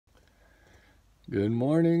Good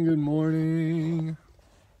morning, good morning.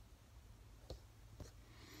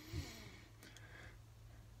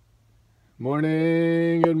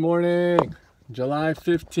 Morning, good morning. July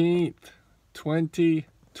 15th,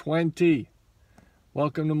 2020.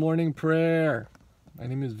 Welcome to morning prayer. My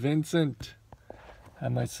name is Vincent. I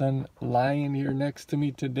have my son lying here next to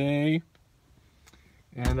me today.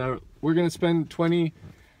 And we're going to spend 20,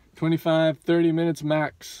 25, 30 minutes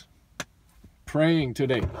max praying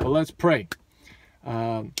today. Well, let's pray.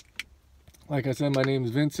 Like I said, my name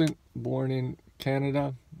is Vincent, born in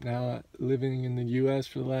Canada, now living in the U.S.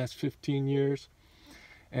 for the last 15 years,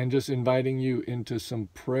 and just inviting you into some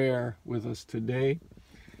prayer with us today.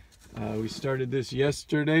 We started this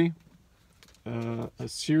yesterday, a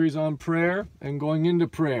series on prayer and going into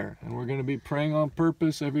prayer, and we're going to be praying on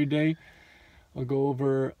purpose every day. I'll go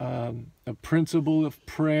over a principle of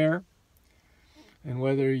prayer, and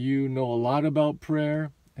whether you know a lot about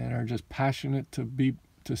prayer and are just passionate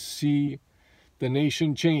to see the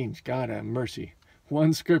nation change. God have mercy.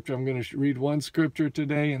 One scripture. I'm going to read one scripture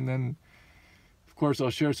today, and then, of course, I'll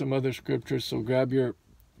share some other scriptures. So grab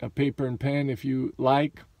a paper and pen if you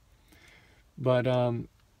like. But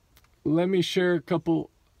let me share a couple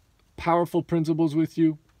powerful principles with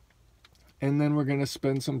you, and then we're going to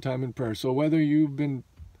spend some time in prayer. So whether you've been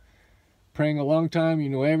praying a long time, you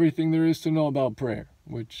know everything there is to know about prayer,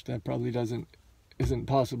 which that probably isn't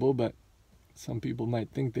possible, but some people might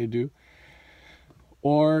think they do.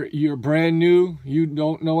 Or you're brand new, you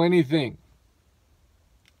don't know anything.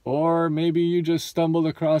 Or maybe you just stumbled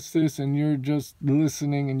across this and you're just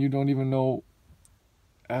listening and you don't even know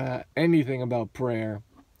anything about prayer,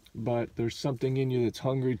 but there's something in you that's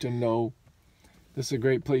hungry to know. This is a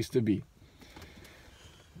great place to be.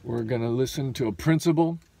 We're going to listen to a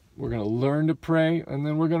principle. We're going to learn to pray, and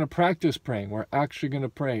then we're going to practice praying. We're actually going to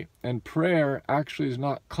pray. And prayer actually is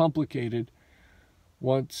not complicated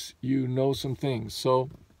once you know some things. So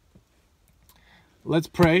let's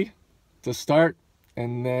pray to start,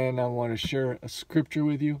 and then I want to share a scripture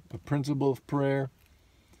with you, a principle of prayer,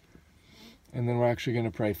 and then we're actually going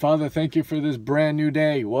to pray. Father, thank you for this brand new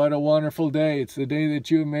day. What a wonderful day. It's the day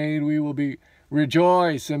that you have made. We will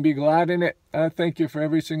rejoice and be glad in it. I thank you for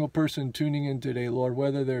every single person tuning in today, Lord,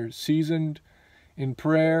 whether they're seasoned in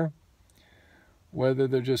prayer, whether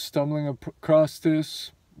they're just stumbling across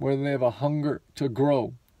this, whether they have a hunger to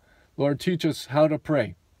grow. Lord, teach us how to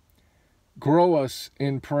pray. Grow us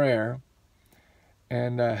in prayer,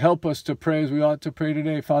 and help us to pray as we ought to pray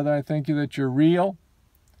today. Father, I thank you that you're real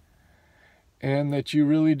and that you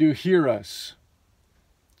really do hear us.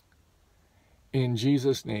 In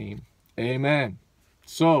Jesus' name, amen.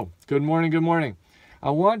 So, good morning, good morning. I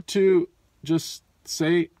want to just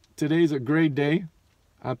say today's a great day.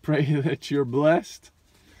 I pray that you're blessed.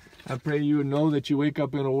 I pray you know that you wake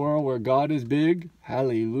up in a world where God is big.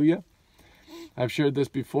 Hallelujah. I've shared this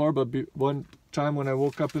before, but one time when I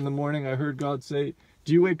woke up in the morning, I heard God say,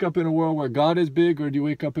 do you wake up in a world where God is big, or do you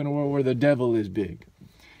wake up in a world where the devil is big?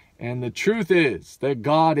 And the truth is that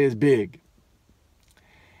God is big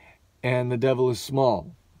and the devil is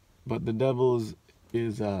small. But the devil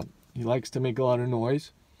he likes to make a lot of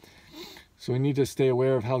noise. So we need to stay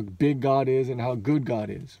aware of how big God is and how good God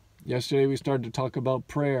is. Yesterday we started to talk about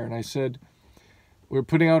prayer, and I said we're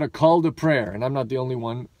putting out a call to prayer, and I'm not the only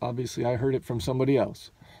one. Obviously, I heard it from somebody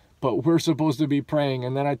else. But we're supposed to be praying,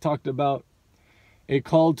 and then I talked about a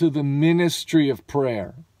call to the ministry of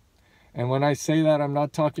prayer. And when I say that, I'm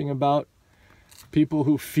not talking about people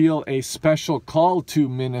who feel a special call to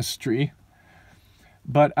ministry,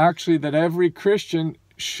 but actually that every Christian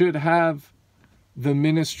should have the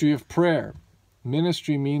ministry of prayer.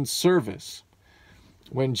 Ministry means service.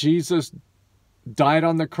 When Jesus died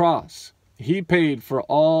on the cross, he paid for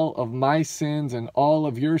all of my sins and all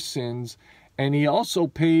of your sins, and he also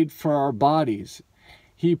paid for our bodies.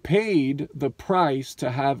 He paid the price to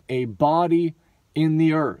have a body in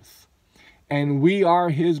the earth, and we are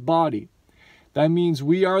his body. That means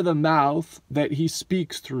we are the mouth that he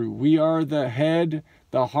speaks through. We are the head,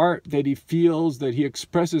 the heart that he feels, that he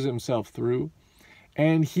expresses himself through,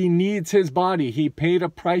 and he needs his body. He paid a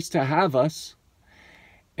price to have us,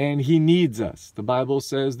 and he needs us. The Bible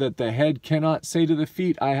says that the head cannot say to the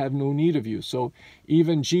feet, I have no need of you. So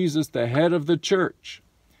even Jesus, the head of the church,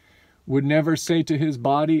 would never say to his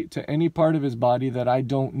body, to any part of his body, that I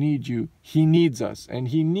don't need you. He needs us, and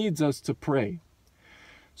he needs us to pray.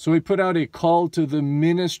 So he put out a call to the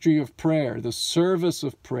ministry of prayer, the service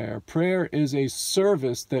of prayer. Prayer is a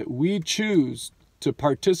service that we choose to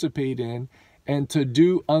participate in and to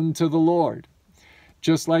do unto the Lord.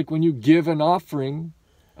 Just like when you give an offering,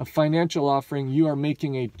 a financial offering, you are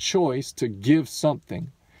making a choice to give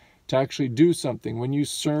something, to actually do something. When you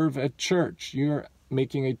serve at church, you're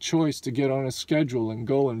making a choice to get on a schedule and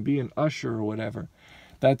go and be an usher or whatever.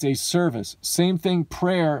 That's a service. Same thing,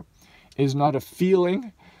 prayer is not a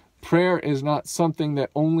feeling. Prayer is not something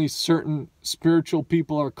that only certain spiritual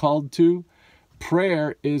people are called to.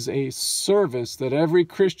 Prayer is a service that every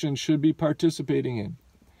Christian should be participating in.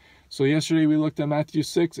 So yesterday we looked at Matthew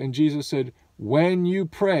 6 and Jesus said, when you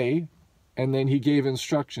pray, and then he gave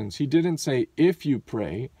instructions. He didn't say if you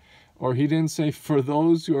pray, or he didn't say for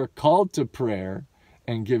those who are called to prayer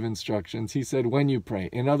and give instructions. He said when you pray.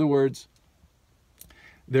 In other words,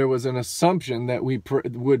 there was an assumption that we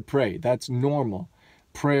would pray. That's normal.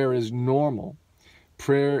 Prayer is normal.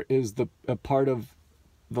 Prayer is a part of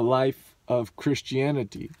the life of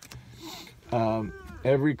Christianity.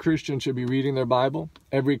 Every Christian should be reading their Bible.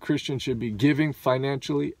 Every Christian should be giving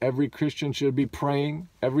financially. Every Christian should be praying.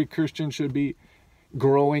 Every Christian should be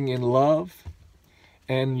growing in love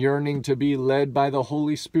and yearning to be led by the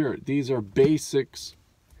Holy Spirit. These are basics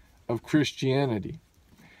of Christianity.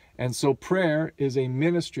 And so prayer is a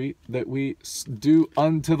ministry that we do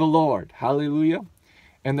unto the Lord. Hallelujah.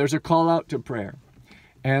 And there's a call out to prayer.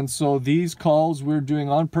 And so these calls we're doing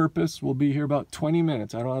on purpose. We'll be here about 20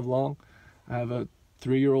 minutes. I don't have long. I have a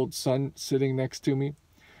 3-year-old son sitting next to me.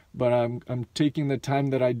 But I'm taking the time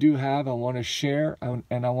that I do have. I want to share and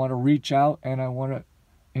I want to reach out and I want to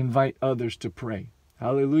invite others to pray.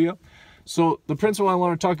 Hallelujah. So the principle I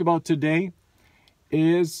want to talk about today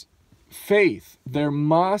is faith. There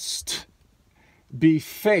must be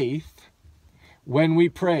faith when we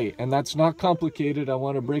pray. And that's not complicated. I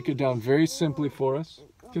want to break it down very simply for us.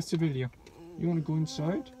 Qu'est-ce que tu veux, Léa? You want to go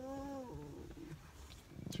inside?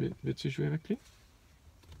 Veux-tu jouer avec lui?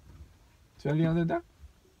 Tu vas aller en dedans?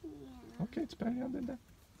 Ok, tu peux aller en dedans.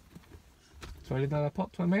 Tu vas aller dans la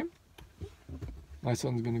porte toi-même? My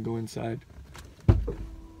son's going to go inside.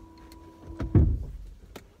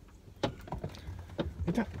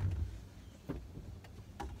 Viens.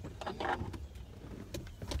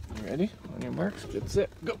 You ready? On your marks, get set,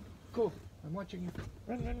 go. Cool. I'm watching you.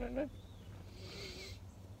 Run, run, run, run.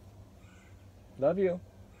 Love you.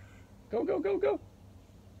 Go, go, go, go.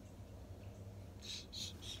 Shh,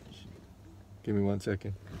 shh, shh. Give me 1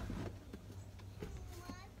 second.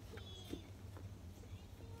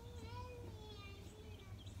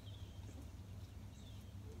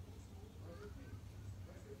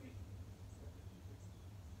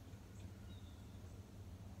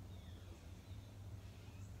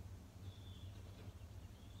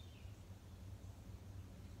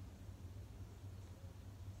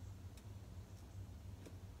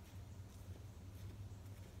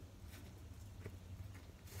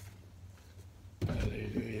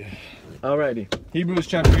 Alrighty, Hebrews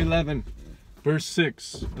chapter 11, verse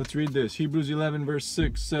 6. Let's read this. Hebrews 11, verse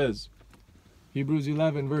 6 says, Hebrews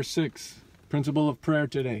 11, verse 6, principle of prayer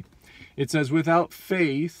today. It says, without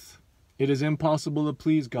faith, it is impossible to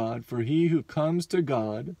please God, for he who comes to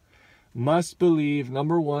God must believe,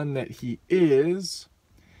 number 1, that he is,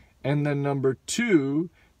 and then number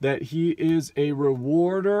 2, that he is a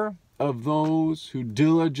rewarder of those who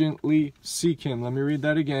diligently seek him. Let me read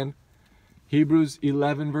that again. Hebrews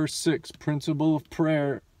 11 verse 6, principle of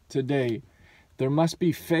prayer today. There must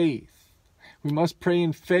be faith. We must pray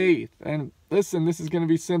in faith. And listen, this is going to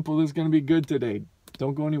be simple. This is going to be good today.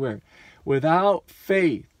 Don't go anywhere. Without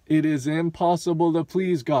faith, it is impossible to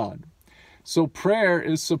please God. So prayer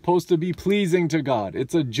is supposed to be pleasing to God.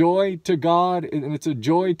 It's a joy to God and it's a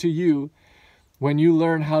joy to you when you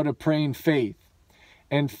learn how to pray in faith.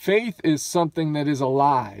 And faith is something that is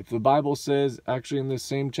alive. The Bible says, actually in this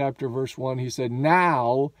same chapter, verse 1, he said,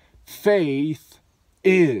 now faith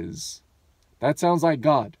is. That sounds like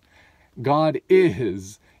God. God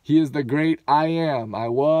is. He is the great I am. I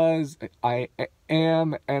was, I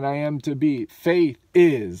am, and I am to be. Faith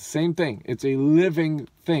is. Same thing. It's a living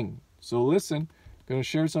thing. So listen, I'm going to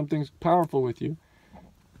share something powerful with you.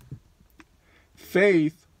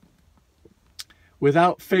 Faith.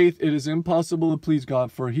 Without faith, it is impossible to please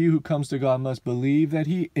God, for he who comes to God must believe that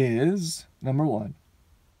he is, number 1.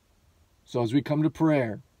 So as we come to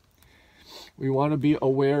prayer, we want to be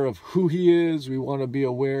aware of who he is. We want to be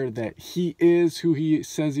aware that he is who he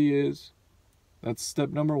says he is. That's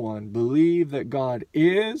step number 1. Believe that God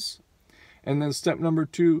is. And then step number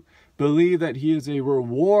 2, believe that he is a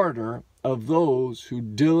rewarder of those who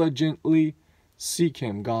diligently seek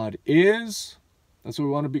him. God is. That's what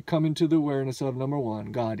we want to be coming to the awareness of, number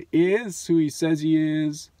 1. God is who he says he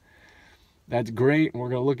is. That's great, and we're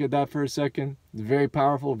going to look at that for a second. It's very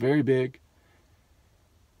powerful, very big.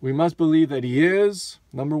 We must believe that he is,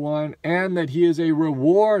 number 1, and that he is a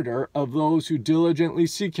rewarder of those who diligently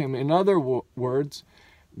seek him. In other words,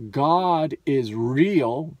 God is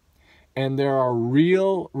real and there are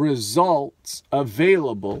real results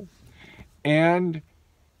available, and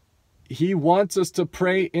He wants us to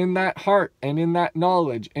pray in that heart and in that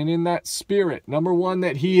knowledge and in that spirit. Number one,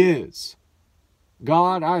 that He is.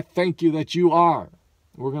 God, I thank you that you are.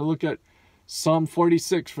 We're going to look at Psalm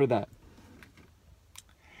 46 for that.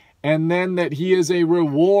 And then that He is a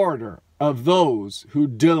rewarder of those who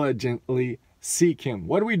diligently seek Him.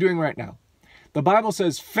 What are we doing right now? The Bible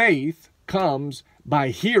says faith comes by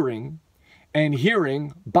hearing, and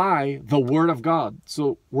hearing by the Word of God.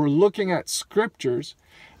 So we're looking at scriptures.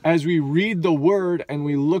 As we read the Word and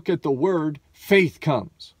we look at the Word, faith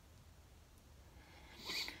comes.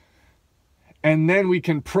 And then we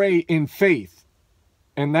can pray in faith.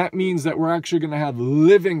 And that means that we're actually going to have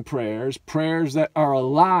living prayers, prayers that are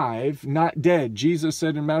alive, not dead. Jesus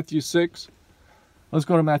said in Matthew 6, let's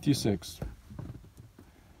go to Matthew 6,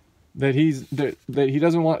 that He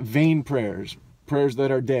doesn't want vain prayers, prayers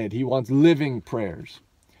that are dead. He wants living prayers.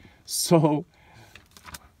 So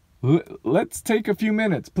let's take a few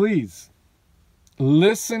minutes, please.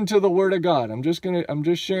 Listen to the Word of God. I'm just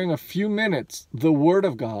sharing a few minutes, the Word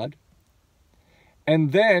of God.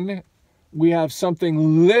 And then we have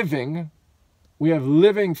something living. We have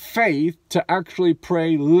living faith to actually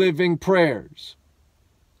pray living prayers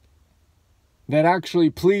that actually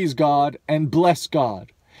please God and bless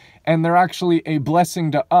God. And they're actually a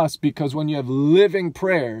blessing to us, because when you have living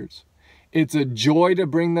prayers, it's a joy to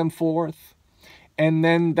bring them forth. And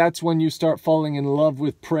then that's when you start falling in love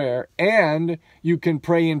with prayer, and you can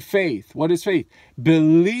pray in faith. What is faith?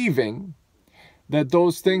 Believing that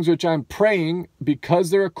those things which I'm praying,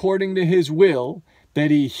 because they're according to His will,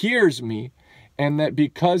 that He hears me, and that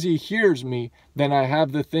because He hears me, then I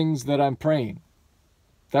have the things that I'm praying.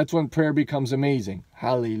 That's when prayer becomes amazing.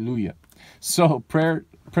 Hallelujah. So prayer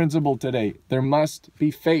principle today, there must be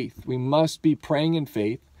faith. We must be praying in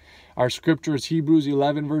faith. Our scripture is Hebrews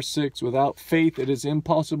 11 verse 6. Without faith it is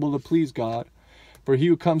impossible to please God. For he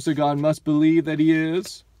who comes to God must believe that He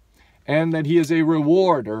is, and that He is a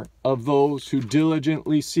rewarder of those who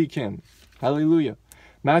diligently seek Him. Hallelujah.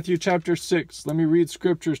 Matthew chapter 6. Let me read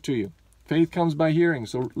scriptures to you. Faith comes by hearing,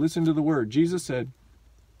 so listen to the word. Jesus said,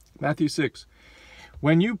 Matthew 6,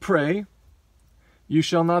 when you pray, you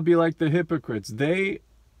shall not be like the hypocrites. They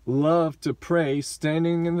love to pray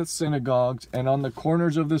standing in the synagogues and on the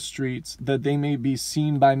corners of the streets, that they may be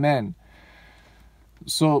seen by men.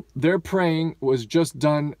 So their praying was just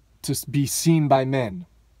done to be seen by men.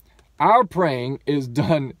 Our praying is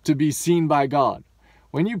done to be seen by God.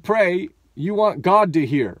 When you pray, you want God to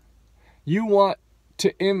hear. You want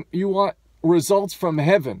results from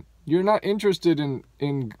heaven. You're not interested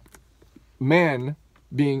in men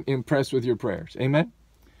being impressed with your prayers. Amen?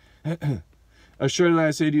 Assuredly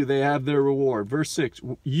I say to you, they have their reward. Verse 6,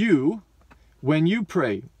 you, when you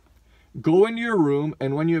pray, go into your room,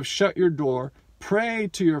 and when you have shut your door, pray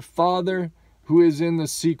to your Father who is in the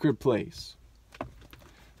secret place.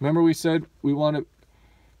 Remember we said we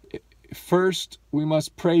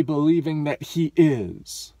must pray believing that He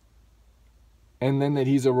is, and then that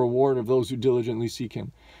He's a reward of those who diligently seek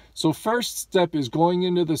Him. So first step is going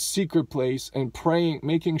into the secret place and praying,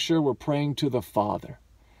 making sure we're praying to the Father.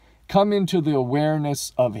 Come into the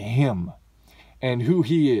awareness of Him and who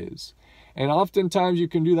He is. And oftentimes you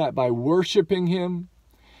can do that by worshiping Him.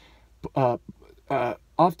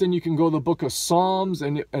 Often you can go to the book of Psalms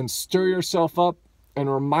and stir yourself up and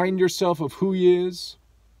remind yourself of who He is.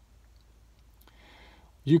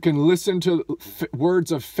 You can listen to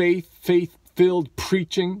words of faith, faith-filled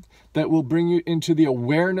preaching that will bring you into the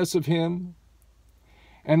awareness of Him.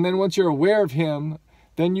 And then once you're aware of Him,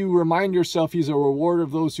 then you remind yourself He's a rewarder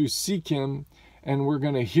of those who seek Him, and we're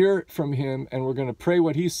going to hear from Him, and we're going to pray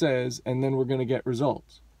what He says, and then we're going to get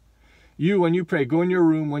results. You, when you pray, go in your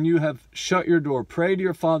room. When you have shut your door, pray to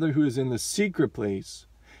your Father who is in the secret place,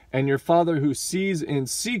 and your Father who sees in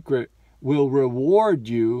secret will reward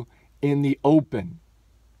you in the open.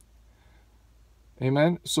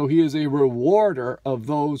 Amen. So He is a rewarder of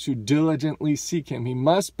those who diligently seek Him. He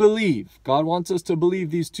must believe. God wants us to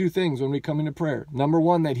believe these two things when we come into prayer. Number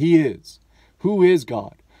one, that He is. Who is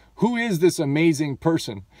God? Who is this amazing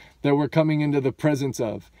person that we're coming into the presence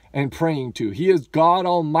of and praying to? He is God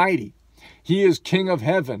Almighty. He is King of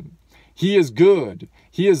heaven. He is good.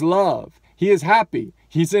 He is love. He is happy.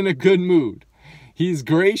 He's in a good mood. He's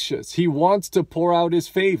gracious. He wants to pour out His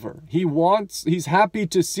favor. He's happy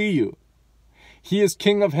to see you. He is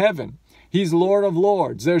King of heaven. He's Lord of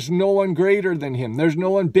lords. There's no one greater than Him. There's no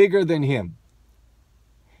one bigger than Him.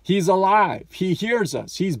 He's alive. He hears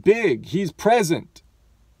us. He's big. He's present.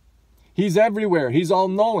 He's everywhere. He's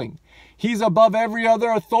all-knowing. He's above every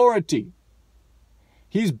other authority.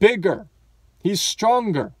 He's bigger. He's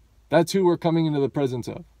stronger. That's who we're coming into the presence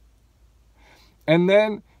of. And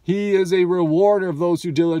then he is a rewarder of those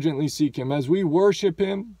who diligently seek him. As we worship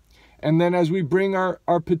him, and then as we bring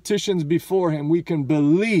our petitions before him, we can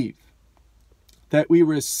believe that we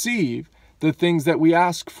receive the things that we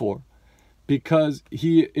ask for, because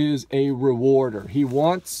he is a rewarder. He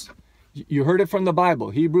wants, you heard it from the Bible,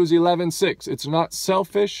 Hebrews 11:6. It's not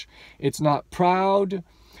selfish, it's not proud,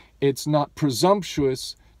 it's not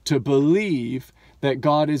presumptuous to believe that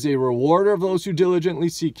God is a rewarder of those who diligently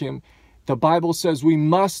seek him. The Bible says we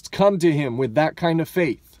must come to him with that kind of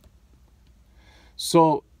faith.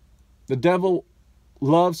 So the devil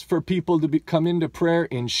loves for people to come into prayer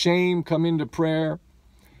in shame, come into prayer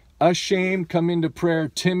ashamed, come into prayer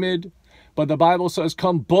timid. But the Bible says,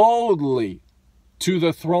 come boldly to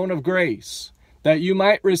the throne of grace, that you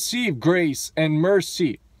might receive grace and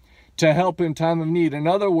mercy to help in time of need. In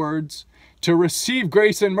other words, to receive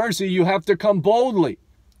grace and mercy, you have to come boldly.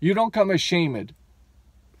 You don't come ashamed.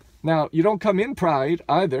 Now, you don't come in pride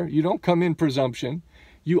either. You don't come in presumption.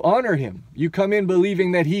 You honor him. You come in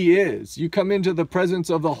believing that he is. You come into the presence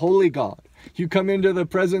of the holy God. You come into the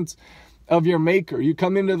presence of your maker. You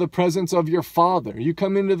come into the presence of your father. You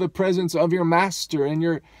come into the presence of your master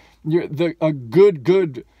and a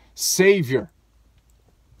good savior.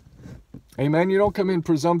 Amen. You don't come in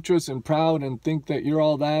presumptuous and proud and think that you're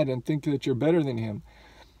all that and think that you're better than him.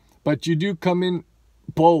 But you do come in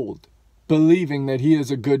bold, believing that he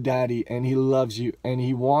is a good daddy and he loves you and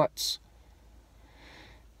he wants.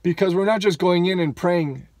 Because we're not just going in and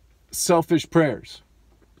praying selfish prayers.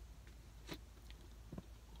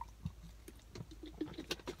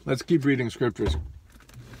 Let's keep reading scriptures.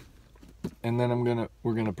 And then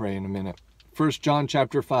we're gonna pray in a minute. 1 John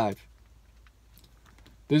chapter 5.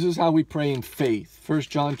 This is how we pray in faith. 1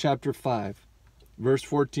 John chapter 5, verse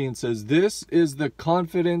 14 says, "This is the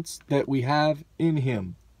confidence that we have in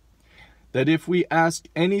him, that if we ask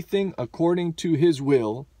anything according to his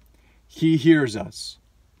will, he hears us."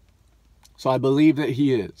 So I believe that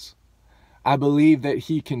he is. I believe that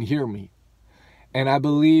he can hear me. And I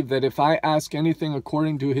believe that if I ask anything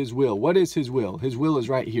according to his will, what is his will? His will is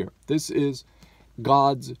right here. This is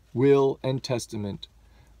God's will and testament,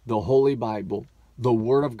 the Holy Bible, the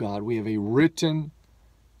Word of God. We have a written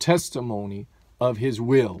testimony of his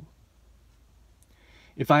will.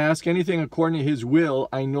 If I ask anything according to his will,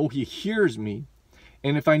 I know he hears me.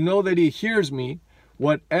 And if I know that he hears me,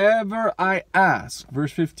 whatever I ask,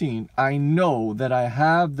 verse 15, I know that I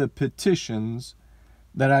have the petitions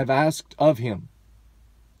that I've asked of him.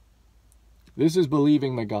 This is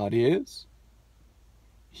believing that God is.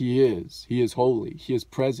 He is. He is holy. He is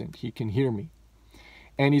present. He can hear me.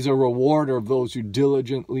 And he's a rewarder of those who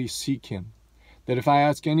diligently seek him. That if I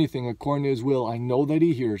ask anything according to his will, I know that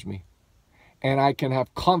he hears me. And I can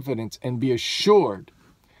have confidence and be assured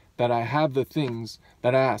that I have the things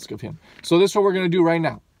that I ask of him. So this is what we're going to do right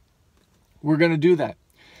now. We're going to do that.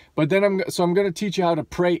 But then I'm going to teach you how to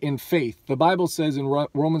pray in faith. The Bible says in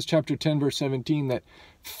Romans chapter 10, verse 17, that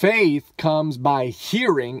faith comes by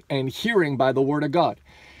hearing, and hearing by the word of God.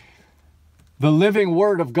 The living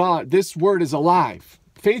word of God, this word is alive.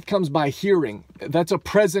 Faith comes by hearing. That's a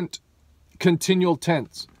present continual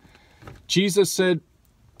tense. Jesus said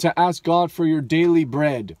to ask God for your daily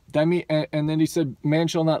bread. And then he said, man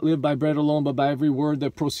shall not live by bread alone, but by every word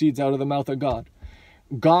that proceeds out of the mouth of God.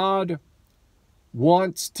 God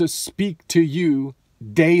wants to speak to you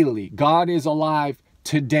daily. God is alive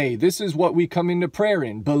today. This is what we come into prayer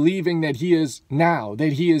in, believing that he is now,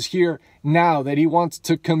 that he is here now, that he wants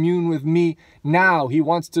to commune with me now. He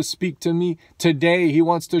wants to speak to me today. He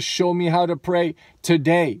wants to show me how to pray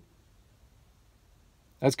today.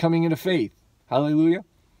 That's coming into faith. Hallelujah.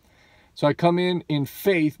 So I come in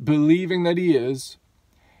faith, believing that he is,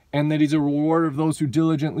 and that he's a rewarder of those who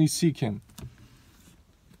diligently seek him.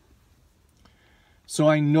 So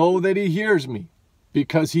I know that he hears me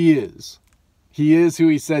because he is. He is who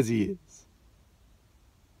he says he is.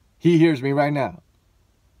 He hears me right now.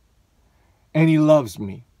 And he loves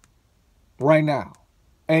me right now.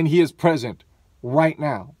 And he is present right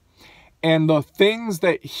now. And the things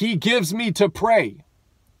that he gives me to pray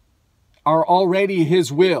are already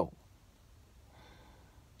his will.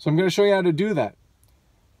 So I'm going to show you how to do that.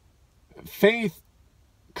 Faith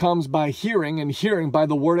comes by hearing, and hearing by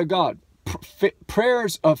the word of God.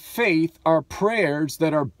 Prayers of faith are prayers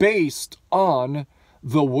that are based on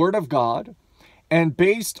the word of God and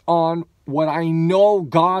based on what I know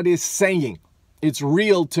God is saying. It's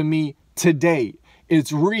real to me today.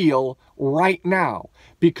 It's real right now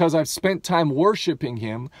because I've spent time worshiping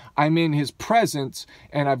him. I'm in his presence,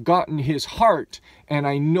 and I've gotten his heart, and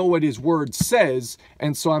I know what his word says,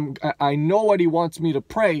 and so I know what he wants me to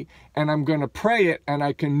pray, and I'm going to pray it, and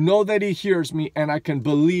I can know that he hears me, and I can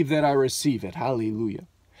believe that I receive it. Hallelujah.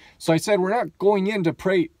 So I said, we're not going in to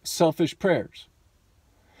pray selfish prayers.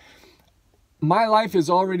 My life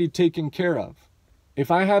is already taken care of.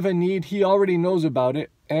 If I have a need, he already knows about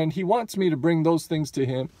it, and he wants me to bring those things to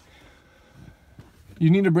him. You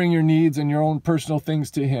need to bring your needs and your own personal things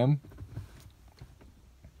to him.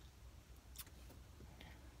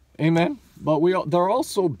 Amen. But there are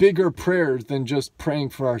also bigger prayers than just praying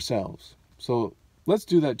for ourselves. So let's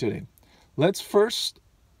do that today. We're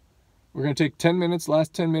going to take 10 minutes,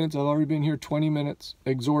 last 10 minutes. I've already been here 20 minutes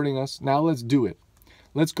exhorting us. Now let's do it.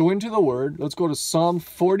 Let's go into the word. Let's go to Psalm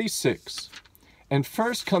 46. And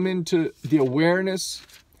first come into the awareness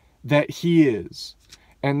that he is.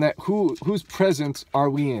 And that whose presence are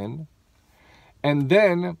we in? And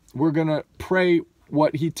then we're going to pray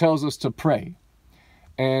what he tells us to pray.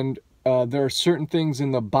 And there are certain things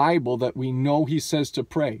in the Bible that we know he says to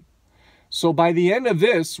pray. So by the end of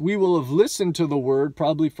this, we will have listened to the word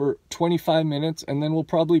probably for 25 minutes, and then we'll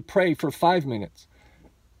probably pray for 5 minutes.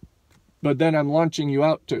 But then I'm launching you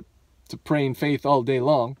out to pray in faith all day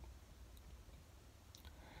long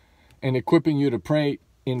and equipping you to pray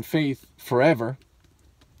in faith forever.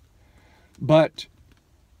 But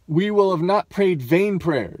we will have not prayed vain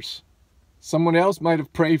prayers. Someone else might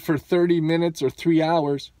have prayed for 30 minutes or 3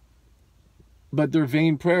 hours, but they're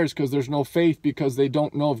vain prayers because there's no faith, because they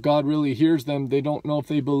don't know if God really hears them. They don't know if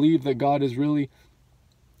they believe that God is really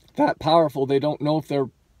that powerful. They don't know if they're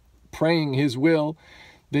praying his will.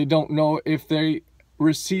 They don't know if they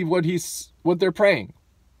receive what they're praying.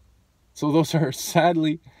 So those are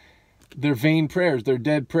sadly, they're vain prayers, they're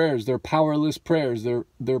dead prayers, they're powerless prayers,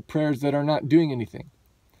 they're prayers that are not doing anything.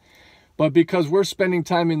 But because we're spending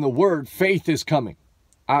time in the Word, faith is coming.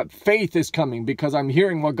 Faith is coming because I'm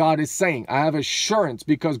hearing what God is saying. I have assurance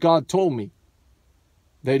because God told me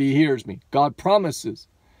that he hears me. God promises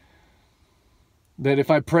that if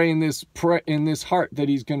I pray in this heart that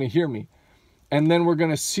he's going to hear me. And then we're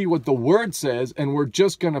going to see what the Word says, and we're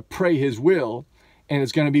just going to pray his will. And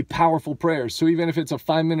it's going to be powerful prayers. So even if it's a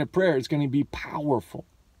 5-minute prayer, it's going to be powerful.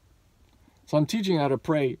 So I'm teaching how to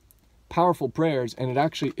pray powerful prayers, and it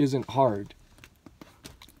actually isn't hard.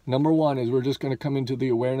 Number one is we're just going to come into the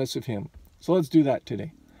awareness of him. So let's do that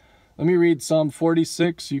today. Let me read Psalm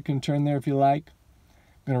 46. You can turn there if you like.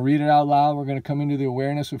 I'm going to read it out loud. We're going to come into the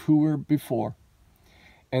awareness of who we're before.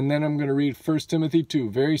 And then I'm going to read 1 Timothy 2.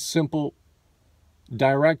 Very simple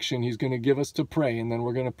direction he's going to give us to pray, and then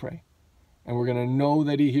we're going to pray. And we're going to know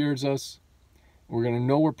that he hears us. We're going to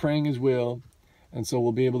know we're praying his will. And so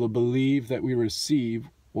we'll be able to believe that we receive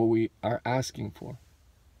what we are asking for.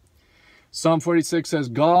 Psalm 46 says,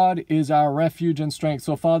 God is our refuge and strength.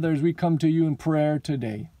 So Father, as we come to you in prayer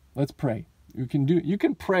today, let's pray. You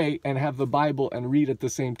can pray and have the Bible and read at the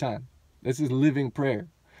same time. This is living prayer.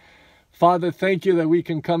 Father, thank you that we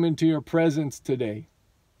can come into your presence today.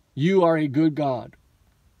 You are a good God.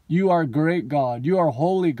 You are great God. You are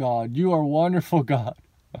holy God. You are wonderful God.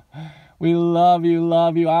 We love you,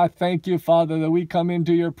 love you. I thank you, Father, that we come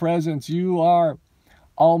into your presence. You are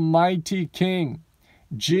Almighty King.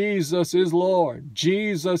 Jesus is Lord.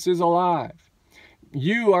 Jesus is alive.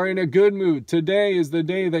 You are in a good mood. Today is the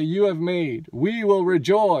day that you have made. We will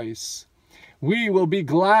rejoice. We will be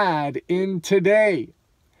glad in today.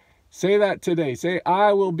 Say that today. Say,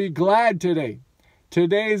 I will be glad today.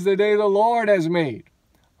 Today is the day the Lord has made.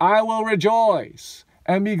 I will rejoice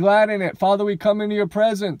and be glad in it. Father, we come into your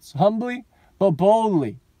presence humbly but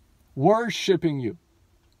boldly, worshiping you.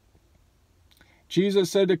 Jesus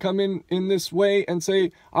said to come in this way and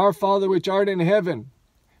say, Our Father which art in heaven,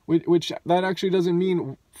 which that actually doesn't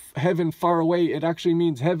mean heaven far away. It actually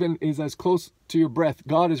means heaven is as close to your breath.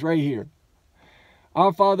 God is right here.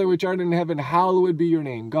 Our Father which art in heaven, hallowed be your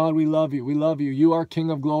name. God, we love you. We love you. You are King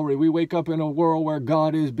of glory. We wake up in a world where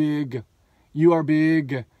God is big. You are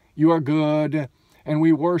big. You are good. And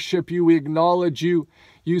we worship you. We acknowledge you.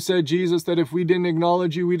 You said, Jesus, that if we didn't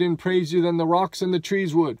acknowledge you, we didn't praise you, then the rocks and the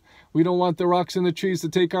trees would. We don't want the rocks and the trees to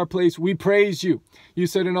take our place. We praise you. You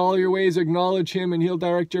said in all your ways, acknowledge him and he'll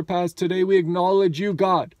direct your paths. Today we acknowledge you,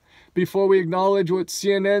 God, before we acknowledge what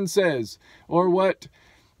CNN says or what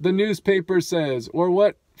the newspaper says or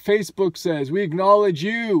what Facebook says. We acknowledge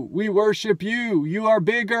you. We worship you. You are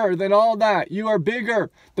bigger than all that. You are bigger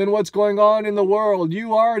than what's going on in the world.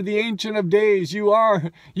 You are the Ancient of Days.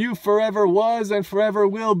 You forever was and forever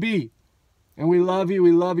will be. And we love you.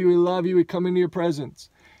 We love you. We love you. We come into your presence.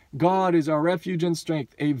 God is our refuge and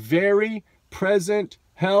strength, a very present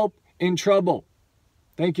help in trouble.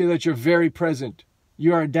 Thank you that you're very present.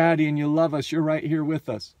 You are Daddy and you love us. You're right here with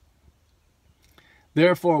us.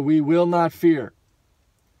 Therefore, we will not fear.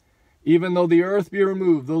 Even though the earth be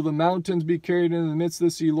removed, though the mountains be carried in the midst of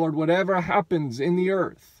the sea, Lord, whatever happens in the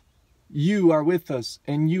earth, you are with us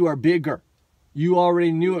and you are bigger. You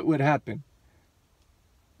already knew it would happen.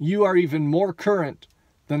 You are even more current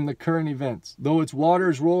than the current events. Though its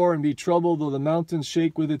waters roar and be troubled, though the mountains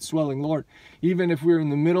shake with its swelling, Lord, even if we're in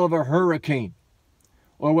the middle of a hurricane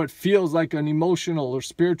or what feels like an emotional or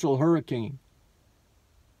spiritual hurricane,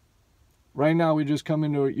 right now we just come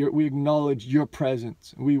into we acknowledge your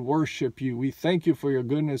presence. We worship you. We thank you for your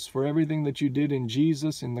goodness, for everything that you did in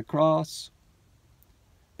Jesus in the cross,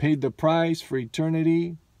 paid the price for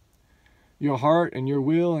eternity. Your heart and your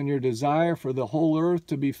will and your desire for the whole earth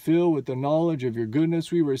to be filled with the knowledge of your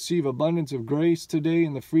goodness. We receive abundance of grace today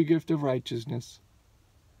in the free gift of righteousness.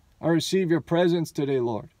 I receive your presence today,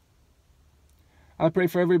 Lord. I pray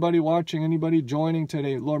for everybody watching, anybody joining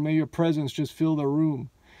today. Lord, may your presence just fill the room.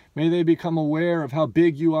 May they become aware of how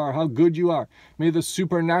big you are, how good you are. May the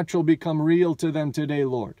supernatural become real to them today,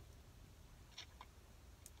 Lord.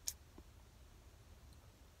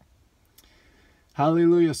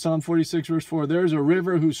 Hallelujah. Psalm 46 verse 4. There is a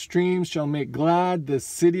river whose streams shall make glad the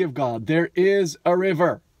city of God. There is a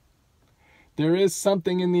river. There is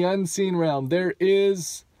something in the unseen realm. There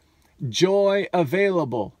is joy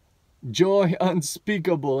available. Joy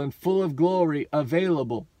unspeakable and full of glory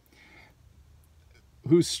available.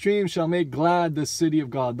 Whose streams shall make glad the city of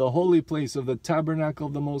God, the holy place of the tabernacle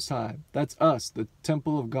of the Most High. That's us, the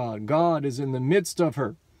temple of God. God is in the midst of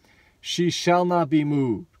her. She shall not be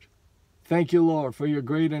moved. Thank you, Lord, for your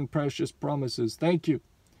great and precious promises. Thank you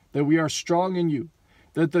that we are strong in you,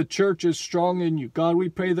 that the church is strong in you. God, we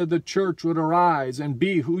pray that the church would arise and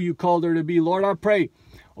be who you called her to be. Lord, I pray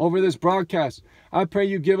over this broadcast, I pray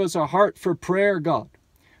you give us a heart for prayer, God.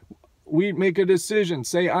 We make a decision.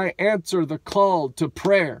 Say, I answer the call to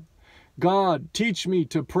prayer. God, teach me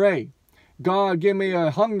to pray. God, give me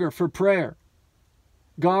a hunger for prayer.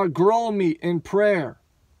 God, grow me in prayer.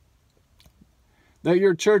 That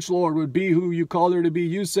your church, Lord, would be who you called her to be.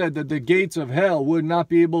 You said that the gates of hell would not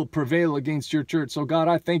be able to prevail against your church. So, God,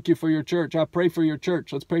 I thank you for your church. I pray for your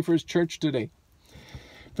church. Let's pray for his church today.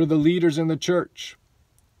 For the leaders in the church.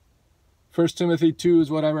 1 Timothy 2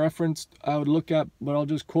 is what I referenced. I would look at, but I'll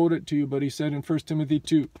just quote it to you. But he said in 1 Timothy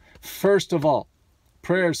 2, first of all,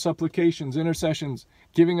 prayers, supplications, intercessions,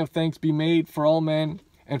 giving of thanks be made for all men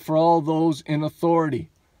and for all those in authority,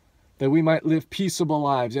 that we might live peaceable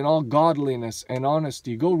lives in all godliness and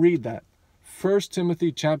honesty. Go read that. 1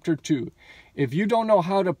 Timothy chapter 2. If you don't know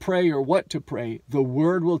how to pray or what to pray, the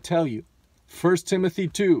word will tell you. 1 Timothy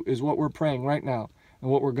 2 is what we're praying right now and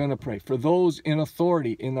what we're going to pray. For those in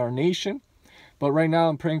authority in our nation, but right now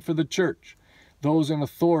I'm praying for the church. Those in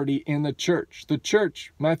authority in the church. The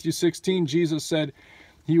church, Matthew 16, Jesus said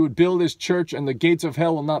he would build his church and the gates of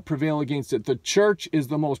hell will not prevail against it. The church is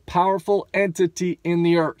the most powerful entity in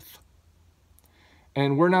the earth.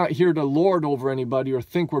 And we're not here to lord over anybody or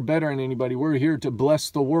think we're better than anybody. We're here to bless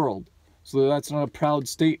the world. So that's not a proud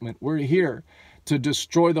statement. We're here to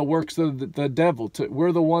destroy the works of the devil.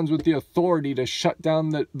 We're the ones with the authority to shut down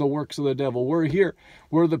the works of the devil. We're here.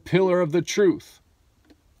 We're the pillar of the truth.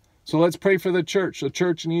 So let's pray for the church. The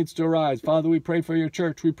church needs to arise. Father, we pray for your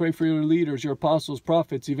church. We pray for your leaders, your apostles,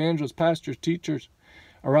 prophets, evangelists, pastors, teachers,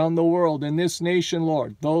 around the world, in this nation,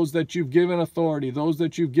 Lord, those that you've given authority, those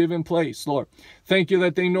that you've given place, Lord. Thank you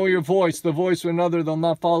that they know your voice, the voice of another they'll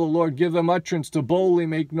not follow, Lord. Give them utterance to boldly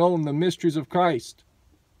make known the mysteries of Christ.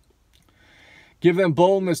 Give them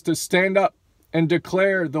boldness to stand up and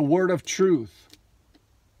declare the word of truth.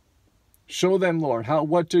 Show them, Lord,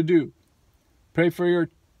 what to do. Pray for your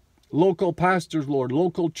local pastors, Lord,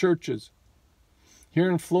 local churches here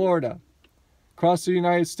in Florida, across the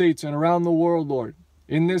United States and around the world, Lord.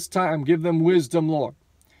 In this time, give them wisdom, Lord.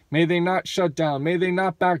 May they not shut down. May they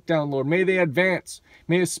not back down, Lord. May they advance.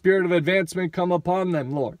 May a spirit of advancement come upon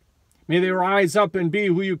them, Lord. May they rise up and be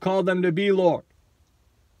who you call them to be, Lord.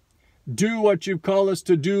 Do what you've called us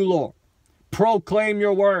to do, Lord. Proclaim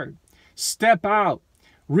your word. Step out.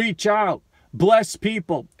 Reach out. Bless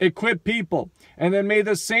people. Equip people. And then may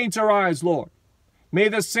the saints arise, Lord. May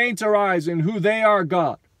the saints arise in who they are,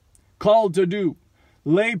 God. Called to do.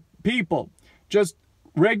 Lay people. Just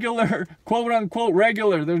regular, quote unquote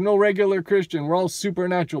regular. There's no regular Christian. We're all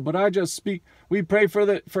supernatural. But I just speak. We pray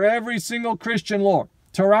for every single Christian, Lord,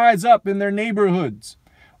 to rise up in their neighborhoods.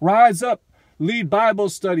 Rise up. Lead Bible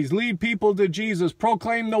studies. Lead people to Jesus.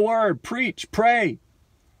 Proclaim the word. Preach. Pray.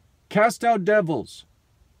 Cast out devils.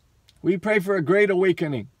 We pray for a great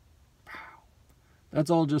awakening. That's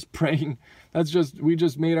all just praying. We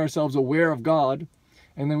just made ourselves aware of God.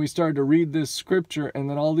 And then we started to read this scripture, and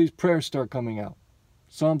then all these prayers start coming out.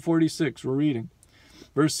 Psalm 46, we're reading.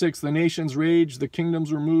 Verse 6, the nations raged, the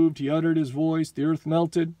kingdoms were moved, he uttered his voice, the earth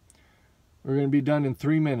melted. We're going to be done in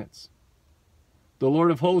 3 minutes. The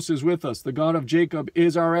Lord of hosts is with us. The God of Jacob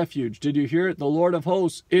is our refuge. Did you hear it? The Lord of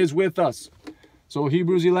hosts is with us. So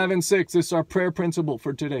Hebrews 11:6, this is our prayer principle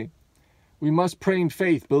for today. We must pray in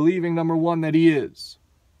faith, believing, number one, that he is.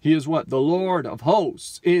 He is what? The Lord of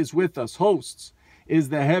hosts is with us. Hosts is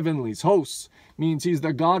the heavenlies. Hosts means he's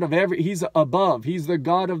the God of he's above. He's the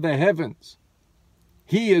God of the heavens.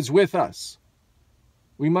 He is with us.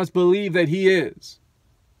 We must believe that he is.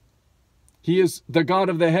 He is the God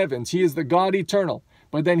of the heavens. He is the God eternal.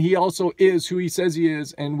 But then he also is who he says he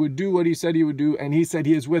is and would do what he said he would do. And he said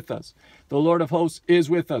he is with us. The Lord of hosts is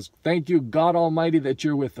with us. Thank you, God Almighty, that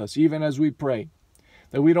you're with us, even as we pray.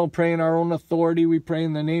 That we don't pray in our own authority. We pray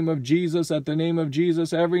in the name of Jesus. At the name of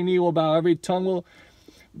Jesus, every knee will bow. Every tongue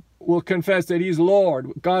will confess that he's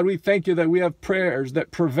Lord. God, we thank you that we have prayers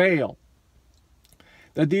that prevail.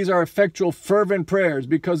 That these are effectual, fervent prayers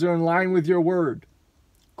because they're in line with your word.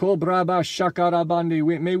 May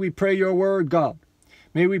we pray your word, God.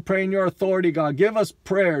 May we pray in your authority, God. Give us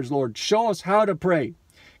prayers, Lord. Show us how to pray.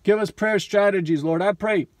 Give us prayer strategies, Lord. I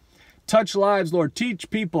pray. Touch lives, Lord. Teach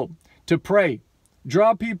people to pray.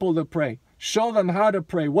 Draw people to pray. Show them how to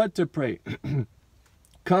pray, what to pray.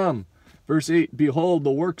 Come. Verse 8, behold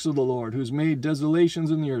the works of the Lord, who's made desolations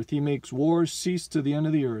in the earth. He makes wars cease to the end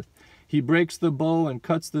of the earth. He breaks the bow and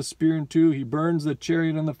cuts the spear in two. He burns the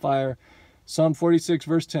chariot in the fire. Psalm 46,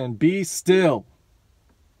 verse 10, be still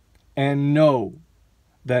and know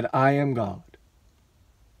that I am God.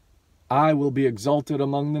 I will be exalted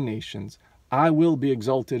among the nations. I will be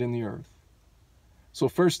exalted in the earth. So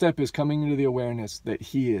first step is coming into the awareness that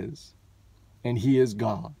he is, and he is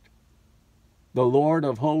God. The Lord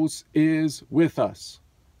of hosts is with us.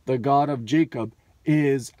 The God of Jacob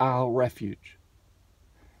is our refuge.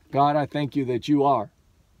 God, I thank you that you are.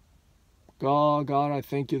 God, I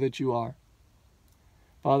thank you that you are.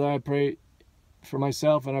 Father, I pray for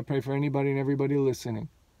myself and I pray for anybody and everybody listening.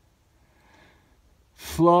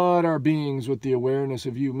 Flood our beings with the awareness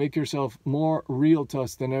of you. Make yourself more real to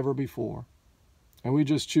us than ever before. And we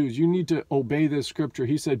just choose. You need to obey this scripture.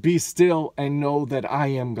 He said, be still and know that I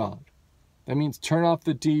am God. That means turn off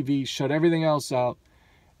the TV, shut everything else out,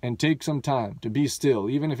 and take some time to be still.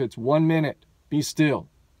 Even if it's 1 minute, be still.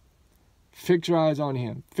 Fix your eyes on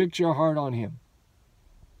him. Fix your heart on him.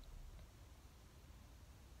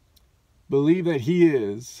 Believe that he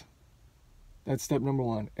is. That's step number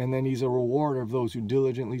one. And then he's a rewarder of those who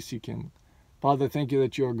diligently seek him. Father, thank you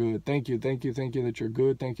that you're good. Thank you that you're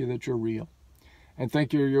good. Thank you that you're real. And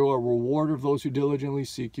thank you, you're a rewarder of those who diligently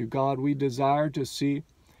seek you. God, we desire to see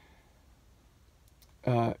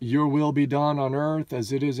your will be done on earth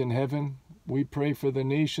as it is in heaven. We pray for the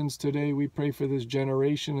nations today. We pray for this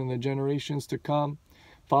generation and the generations to come.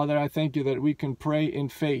 Father, I thank you that we can pray in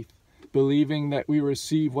faith, believing that we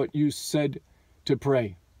receive what you said to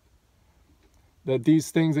pray. That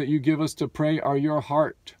these things that you give us to pray are your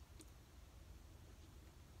heart.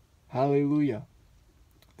 Hallelujah.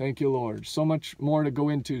 Thank you, Lord. So much more to go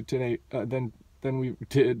into today than we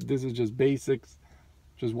did. This is just basics,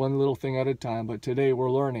 just one little thing at a time. But today we're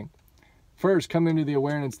learning. First, come into the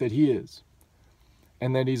awareness that he is,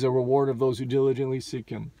 and that he's a reward of those who diligently seek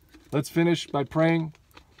him. Let's finish by praying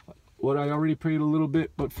what I already prayed a little bit,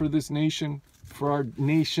 but for this nation, for our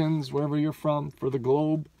nations, wherever you're from, for the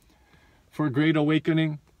globe, for a great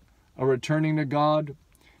awakening, a returning to God.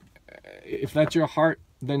 If that's your heart,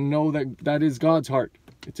 then know that that is God's heart.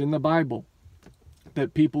 It's in the Bible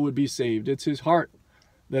that people would be saved. It's his heart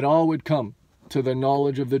that all would come to the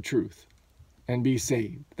knowledge of the truth and be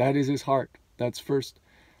saved. That is his heart. That's 2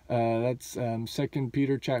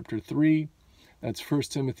 Peter chapter 3. That's 1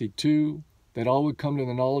 Timothy 2. That all would come to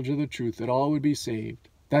the knowledge of the truth, that all would be saved.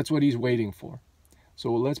 That's what he's waiting for.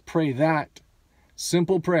 So let's pray that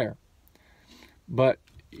simple prayer. But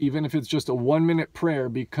even if it's just a 1-minute prayer,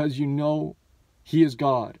 because you know he is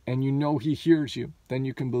God and you know he hears you, then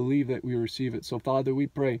you can believe that we receive it. So Father, we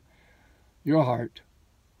pray your heart.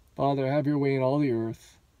 Father, have your way in all the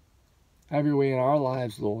earth. Have your way in our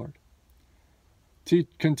lives, Lord.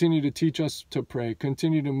 Continue to teach us to pray.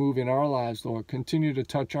 Continue to move in our lives, Lord. Continue to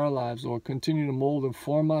touch our lives, Lord. Continue to mold and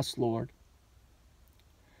form us, Lord.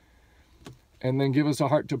 And then give us a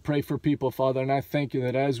heart to pray for people, Father. And I thank you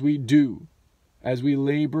that as we do, as we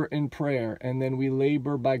labor in prayer, and then we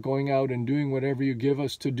labor by going out and doing whatever you give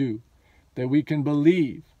us to do, that we can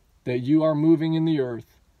believe that you are moving in the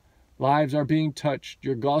earth Lives are being touched.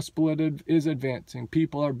 Your gospel is advancing.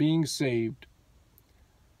 People are being saved.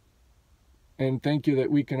 And thank you that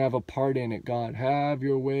we can have a part in it, God. Have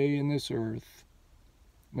your way in this earth.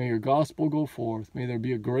 May your gospel go forth. May there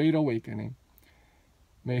be a great awakening.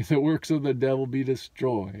 May the works of the devil be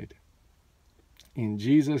destroyed. In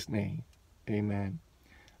Jesus' name, amen.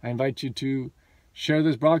 I invite you to share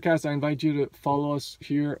this broadcast. I invite you to follow us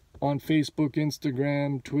here on Facebook,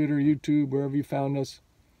 Instagram, Twitter, YouTube, wherever you found us.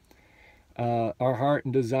 Our heart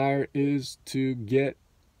and desire is to get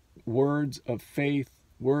words of faith,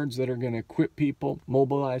 words that are going to equip people,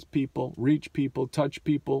 mobilize people, reach people, touch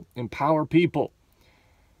people, empower people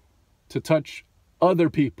to touch other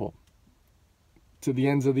people to the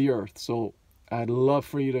ends of the earth. So I'd love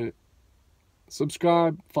for you to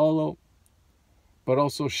subscribe, follow, but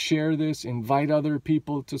also share this, invite other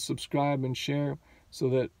people to subscribe and share, so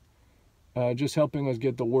that just helping us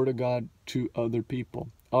get the word of God to other people.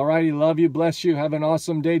 Alrighty, love you, bless you, have an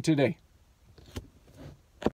awesome day today.